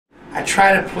I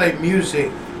try to play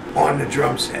music on the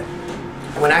drum set.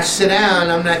 When I sit down,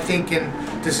 I'm not thinking,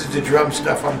 this is the drum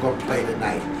stuff I'm going to play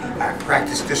tonight. I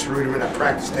practice this rudiment, I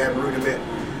practice that rudiment,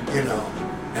 you know,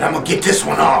 and I'm going to get this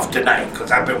one off tonight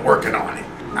because I've been working on it.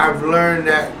 I've learned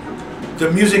that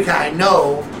the music I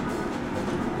know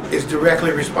is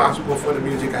directly responsible for the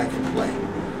music I can play.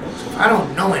 So if I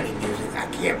don't know any music, I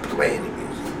can't play any music.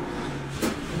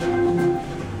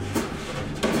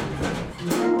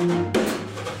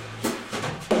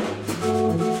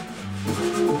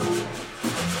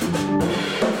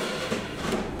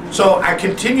 So I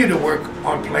continue to work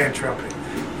on playing trumpet.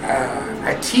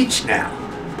 I teach now.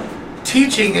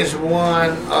 Teaching is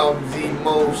one of the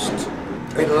most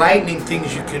enlightening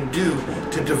things you can do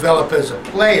to develop as a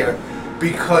player,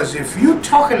 because if you're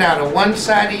talking out of one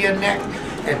side of your neck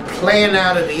and playing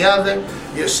out of the other,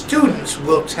 your students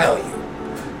will tell you,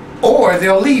 or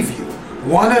they'll leave you,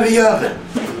 one or the other.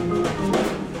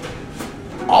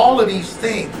 All of these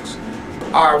things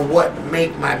are what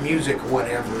make my music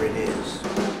whatever it is.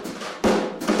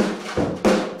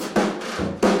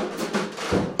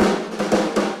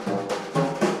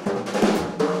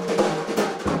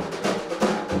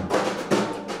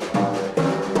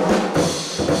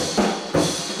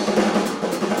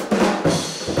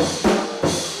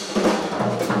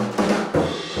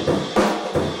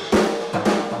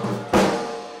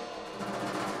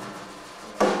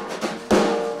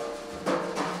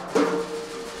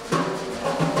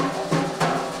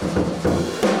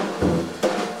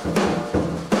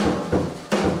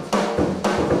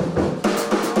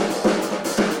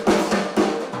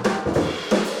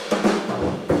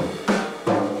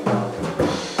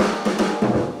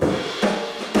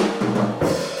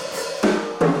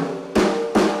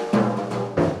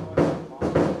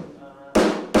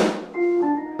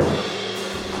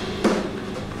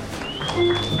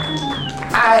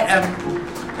 I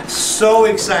am so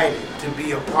excited to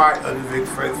be a part of the Vic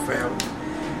Firth family,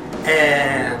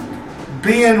 and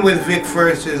being with Vic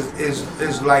Firth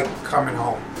is like coming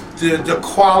home. The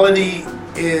quality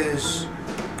is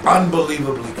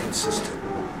unbelievably consistent.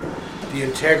 The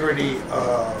integrity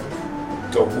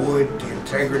of the wood, the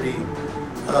integrity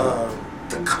of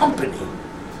the company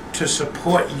to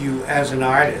support you as an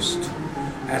artist,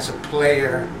 as a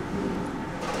player,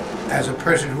 as a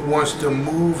person who wants to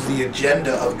move the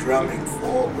agenda of drumming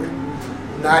forward,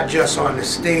 not just on the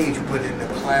stage but in the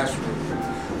classroom,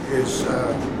 is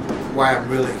why I'm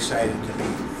really excited to be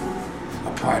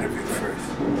a part of it, Firth.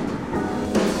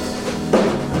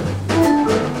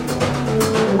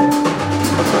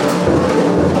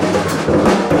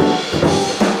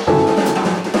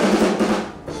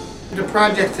 The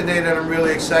project today that I'm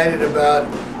really excited about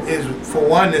is, for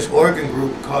one, this organ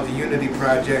group called the Unity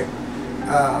Project,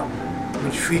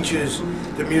 which features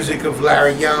the music of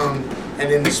Larry Young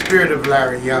and in the spirit of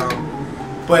Larry Young.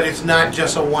 But it's not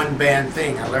just a one-band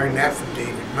thing. I learned that from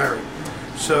David Murray.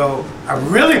 So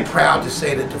I'm really proud to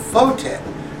say that the Fotet,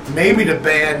 maybe the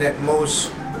band that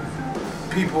most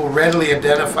people readily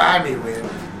identify me with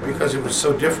because it was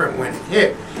so different when it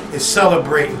hit, is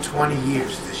celebrating 20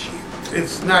 years this year.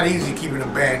 It's not easy keeping a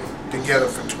band together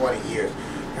for 20 years.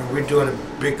 And we're doing a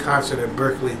big concert at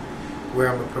Berkeley where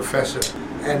I'm a professor.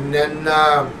 And then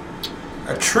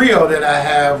a trio that I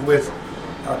have with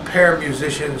a pair of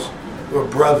musicians who are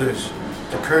brothers,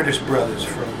 the Curtis brothers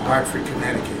from Hartford,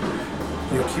 Connecticut.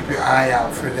 You'll keep your eye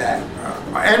out for that.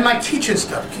 And my teaching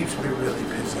stuff keeps me really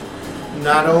busy.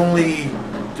 Not only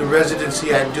the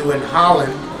residency I do in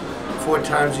Holland 4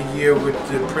 times a year with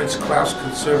the Prince Claus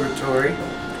Conservatory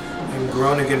in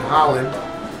Groningen, Holland,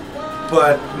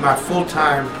 but my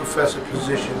full-time professor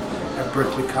position at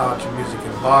Berklee College of Music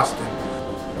in Boston.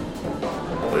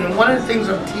 And one of the things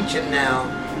I'm teaching now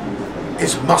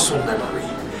is muscle memory.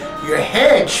 Your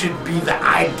head should be the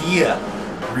idea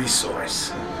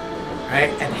resource,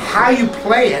 right? And how you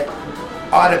play it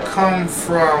ought to come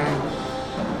from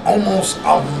almost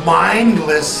a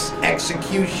mindless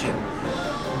execution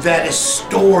that is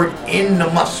stored in the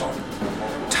muscle.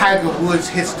 Tiger Woods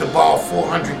hits the ball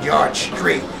 400 yards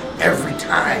straight every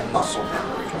time, muscle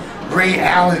memory. Ray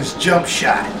Allen's jump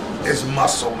shot is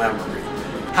muscle memory.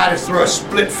 How to throw a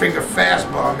split finger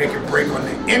fastball and make it break on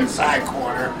the inside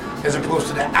corner as opposed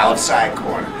to the outside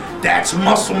corner. That's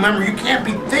muscle memory. You can't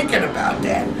be thinking about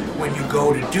that when you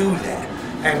go to do that.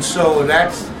 And so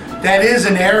that is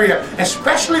an area,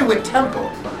 especially with tempo,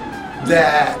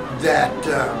 that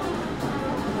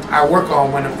I work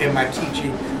on when I'm in my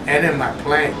teaching and in my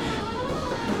playing.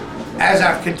 As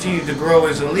I've continued to grow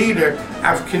as a leader,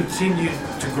 I've continued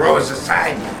to grow as a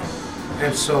sideman.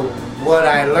 And so what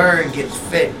I learn gets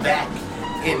fed back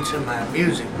into my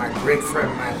music. My great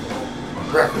friend, my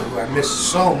record who I miss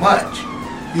so much,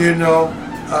 you know,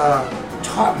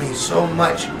 taught me so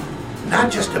much,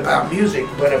 not just about music,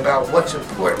 but about what's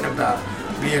important about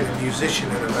being a musician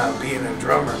and about being a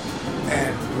drummer,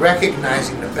 and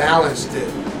recognizing the balance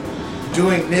that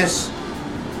doing this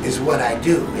is what I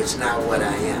do, it's not what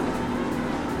I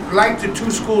am. Like the two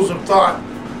schools of thought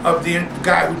of the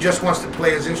guy who just wants to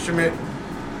play his instrument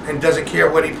and doesn't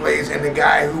care what he plays, and the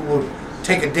guy who will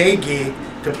take a day gig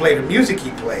to play the music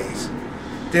he plays.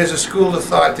 There's a school of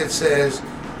thought that says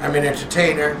I'm an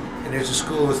entertainer, and there's a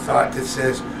school of thought that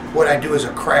says what I do is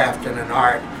a craft and an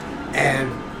art, and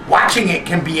watching it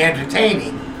can be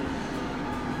entertaining,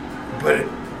 but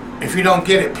if you don't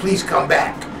get it, please come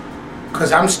back,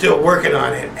 because I'm still working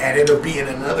on it, and it'll be in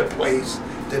another place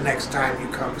the next time you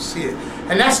come to see it.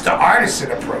 And that's the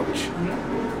artisan approach,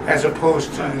 as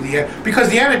opposed to because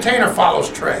the entertainer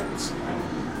follows trends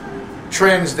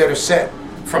that are set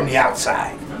from the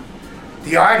outside.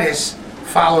 The artist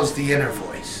follows the inner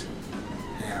voice,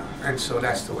 and so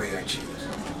that's the way I choose.